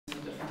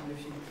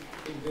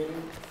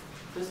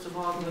First of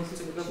all, I'm going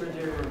to cover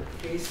their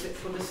case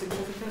for the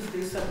significance.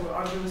 They said we're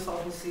arguing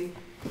solvency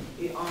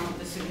on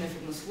the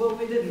significance. Well,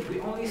 we didn't. We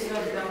only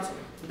said that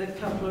the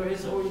Kepler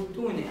is already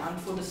doing it, and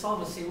for the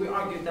solvency, we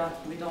argued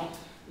that we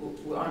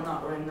are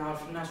not running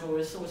out of natural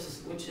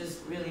resources, which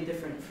is really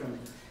different from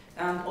it.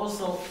 And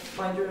also,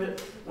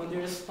 when they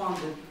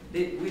responded,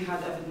 we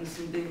had evidence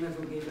and they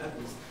never gave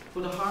evidence.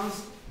 For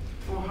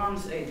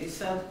harms A, they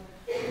said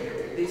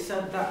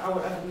that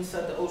our evidence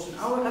said the ocean.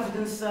 Our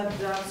evidence said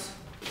that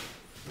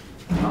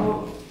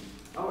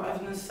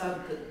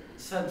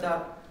said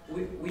that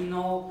we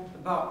know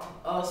about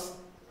us,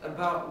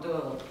 about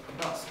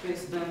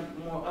space, then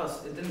more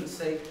us. It didn't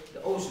say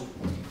the ocean.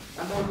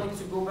 And I would like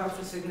to go back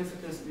to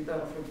significance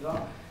that I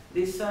forgot.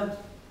 They said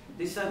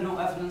no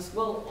evidence.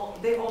 Well,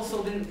 they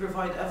also didn't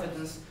provide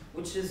evidence,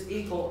 which is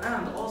equal.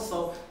 And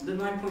also the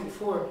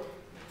 9.4,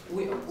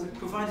 we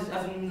provided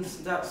evidence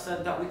that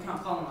said that we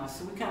can't colonize.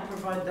 So we can't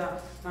provide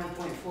that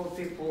 9.4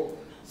 people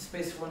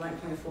space for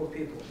 9.4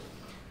 people.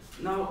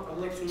 Now I'd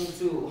like to move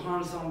to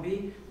harms on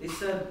B. They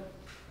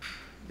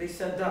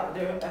said that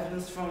their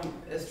evidence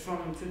is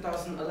from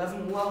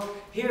 2011. Well,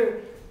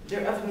 here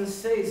their evidence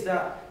says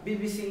that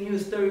BBC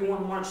News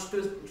 31 March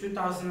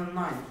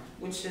 2009,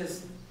 which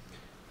is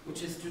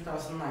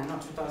 2009,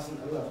 not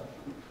 2011.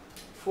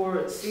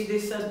 For C, they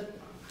said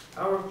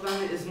our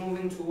planet is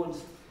moving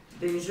towards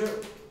danger.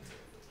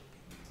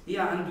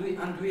 Yeah,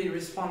 and we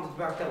responded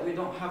back that we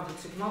don't have the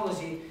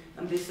technology,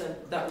 and they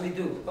said that we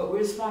do. But we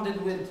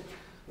responded with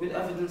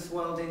evidence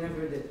while they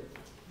never did.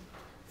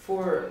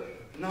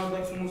 Now I'd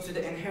like to move to the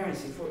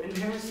inherency. For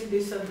inherency,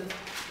 they said that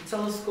the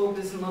telescope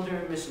is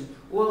another emission.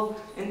 Well,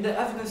 in the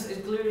evidence,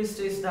 it clearly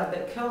states that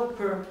the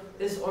Kepler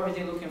is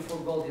already looking for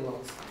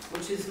Goldilocks,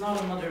 which is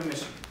not another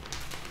emission.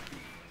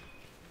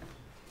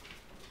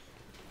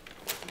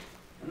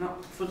 Now,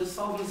 for the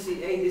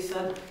solvency A, they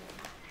said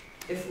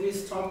if we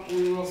stop,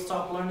 we will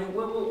stop learning.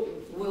 Well,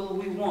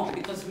 we won't,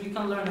 because we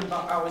can learn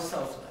about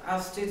ourselves.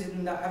 As stated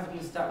in the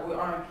evidence that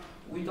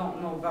we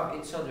don't know about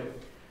each other,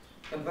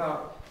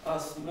 about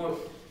us more.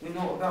 We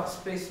know about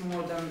space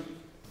more than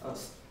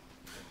us.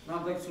 Now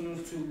I'd like to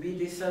move to B.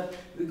 They said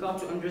we got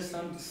to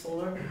understand the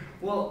solar.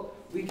 Well,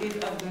 we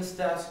gave evidence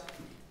that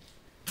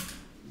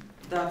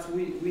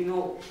we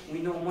know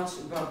much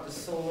about the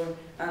solar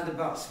and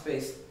about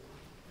space.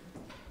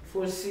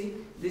 For C,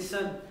 they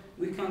said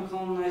we can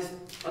colonize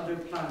other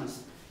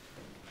planets,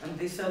 and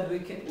they said we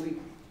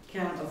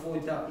can't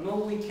avoid that. No,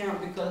 we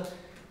can't,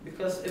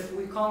 because if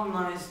we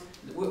colonize,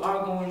 we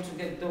are going to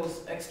get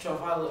those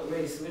extraviolet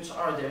rays, which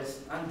are there,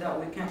 and that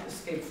we can't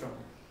escape from.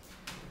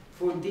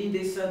 For D,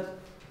 they said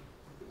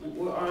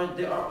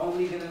they are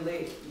only going to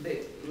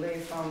lay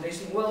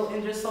foundation. Well,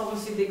 in their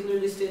solvency, they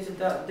clearly stated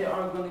that they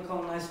are going to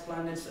colonize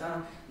planets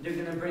and they're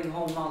going to bring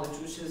home knowledge,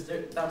 which is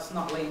that's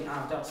not laying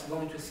out, that's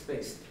going to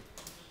space.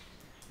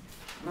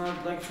 Now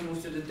I'd like to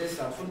move to the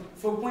discount.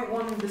 For point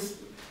 1 in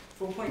this,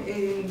 for point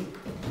A,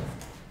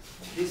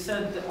 they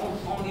said the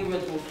only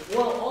red dwarf.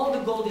 Well, all the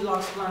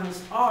Goldilocks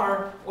planets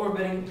are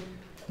orbiting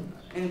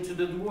into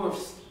the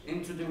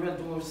red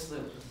dwarfs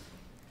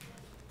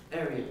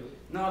area.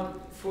 Now,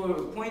 for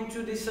point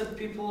 2, they said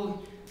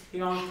people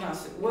here on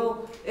Cancer.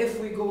 Well, if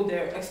we go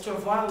there,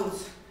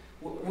 extraviolet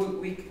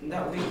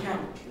that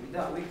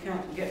we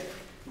can't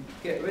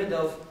get rid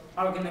of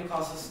are going to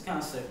cause us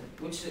cancer,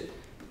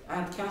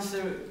 and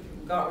cancer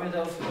got rid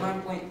of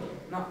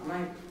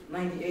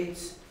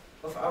 98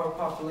 of our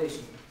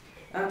population.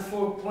 And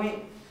for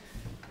point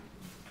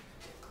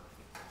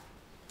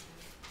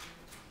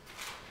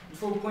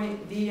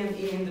D and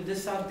E in the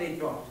dissat, they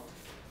dropped.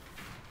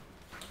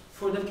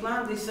 For the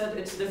plant, they said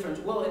it's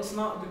different. Well, it's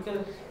not,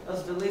 because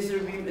as the laser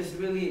beam is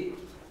really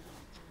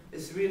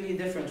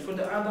different. For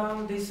the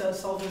add-on, they said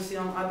solvency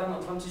on add-on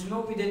advantage.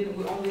 No, we didn't.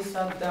 We only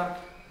said that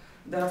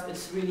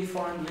it's really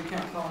far and we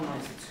can't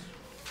colonize it.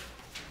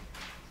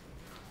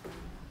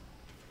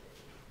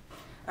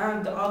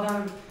 And the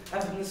other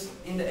evidence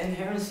in the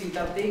inherency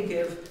that they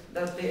give,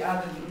 that they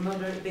added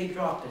another, they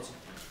dropped it.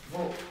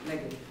 Vote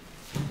negative.